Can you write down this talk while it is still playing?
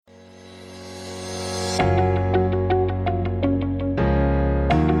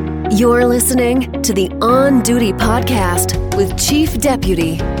You're listening to the On Duty Podcast with Chief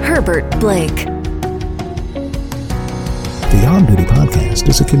Deputy Herbert Blake. The On Duty Podcast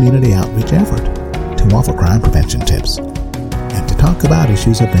is a community outreach effort to offer crime prevention tips and to talk about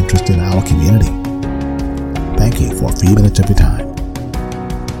issues of interest in our community. Thank you for a few minutes of your time.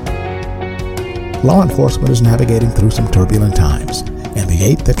 Law enforcement is navigating through some turbulent times, and the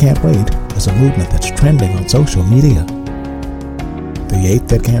 8 That Can't Wait is a movement that's trending on social media. The 8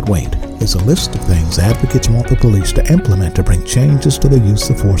 That Can't Wait is a list of things advocates want the police to implement to bring changes to the use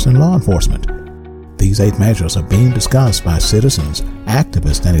of force in law enforcement. These 8 measures are being discussed by citizens,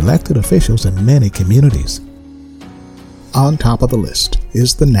 activists, and elected officials in many communities. On top of the list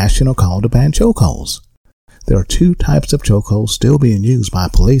is the national call to ban chokeholds. There are 2 types of chokeholds still being used by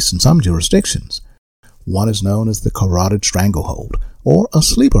police in some jurisdictions. One is known as the carotid stranglehold, or a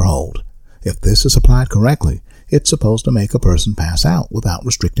sleeper hold. If this is applied correctly, it's supposed to make a person pass out without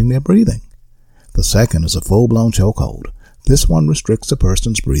restricting their breathing. The second is a full-blown chokehold. This one restricts a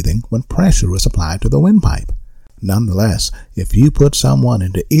person's breathing when pressure is applied to the windpipe. Nonetheless, if you put someone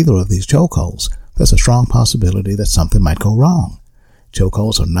into either of these chokeholds, there's a strong possibility that something might go wrong.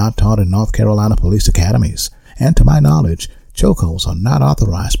 Chokeholds are not taught in North Carolina police academies, and to my knowledge, chokeholds are not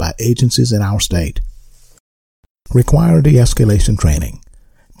authorized by agencies in our state. Require de-escalation training.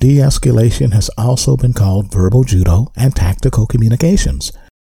 De-escalation has also been called verbal judo and tactical communications.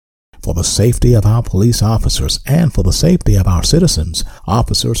 For the safety of our police officers and for the safety of our citizens,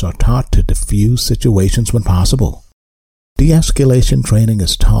 officers are taught to defuse situations when possible. De-escalation training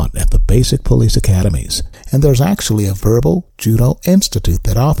is taught at the basic police academies, and there's actually a Verbal Judo Institute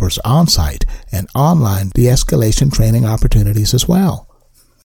that offers on-site and online de-escalation training opportunities as well.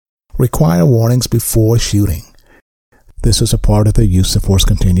 Require warnings before shooting. This is a part of the use of force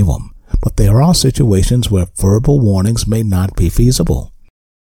continuum, but there are situations where verbal warnings may not be feasible.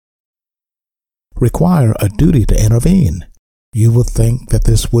 Require a duty to intervene. You would think that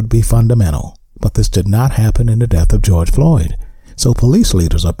this would be fundamental, but this did not happen in the death of George Floyd, so police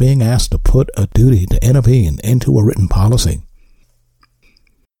leaders are being asked to put a duty to intervene into a written policy.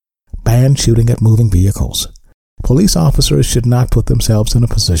 Ban shooting at moving vehicles. Police officers should not put themselves in a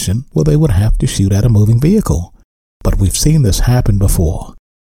position where they would have to shoot at a moving vehicle. But we've seen this happen before.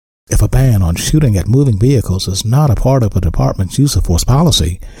 If a ban on shooting at moving vehicles is not a part of a department's use of force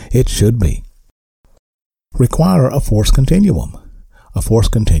policy, it should be. Require a force continuum. A force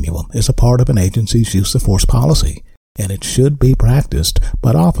continuum is a part of an agency's use of force policy, and it should be practiced,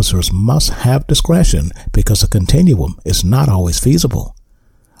 but officers must have discretion because a continuum is not always feasible.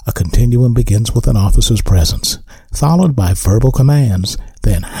 A continuum begins with an officer's presence, followed by verbal commands,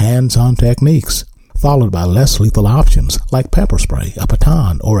 then hands-on techniques, followed by less lethal options like pepper spray, a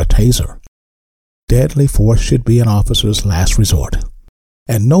baton, or a taser. Deadly force should be an officer's last resort.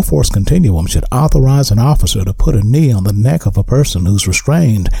 And no force continuum should authorize an officer to put a knee on the neck of a person who's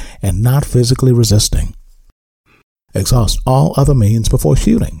restrained and not physically resisting. Exhaust all other means before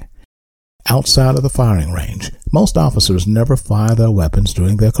shooting. Outside of the firing range, most officers never fire their weapons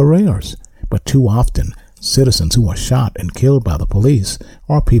during their careers, but too often, citizens who are shot and killed by the police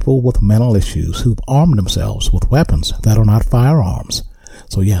are people with mental issues who've armed themselves with weapons that are not firearms.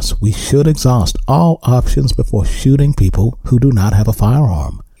 So yes, we should exhaust all options before shooting people who do not have a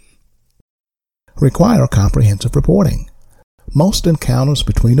firearm. Require comprehensive reporting. Most encounters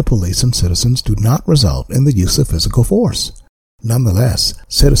between the police and citizens do not result in the use of physical force. Nonetheless,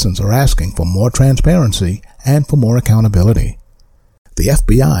 citizens are asking for more transparency and for more accountability. The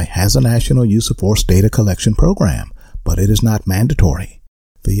FBI has a national use of force data collection program, but it is not mandatory.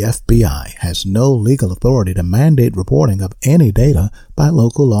 The FBI has no legal authority to mandate reporting of any data by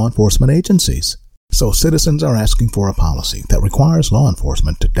local law enforcement agencies. So citizens are asking for a policy that requires law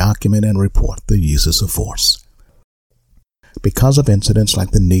enforcement to document and report the uses of force. Because of incidents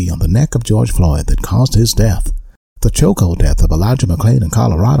like the knee on the neck of George Floyd that caused his death, the chokehold death of Elijah McClain in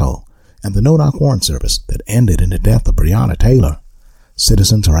Colorado, and the no-knock warrant service that ended in the death of Breonna Taylor,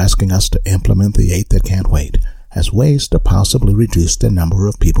 citizens are asking us to implement the 8 That Can't Wait as ways to possibly reduce the number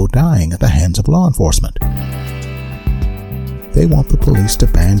of people dying at the hands of law enforcement. They want the police to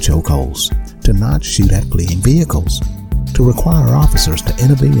ban chokeholds, to not shoot at fleeing vehicles, to require officers to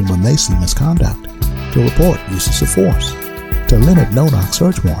intervene when they see misconduct, to report uses of force, to limit no-knock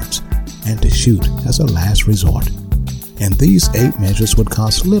search warrants, and to shoot as a last resort. And these 8 measures would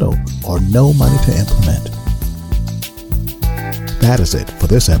cost little or no money to implement. That is it for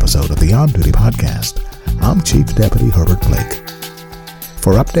this episode of the On Duty Podcast. I'm Chief Deputy Herbert Blake.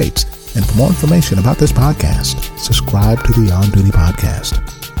 For updates and for more information about this podcast, subscribe to the On Duty Podcast.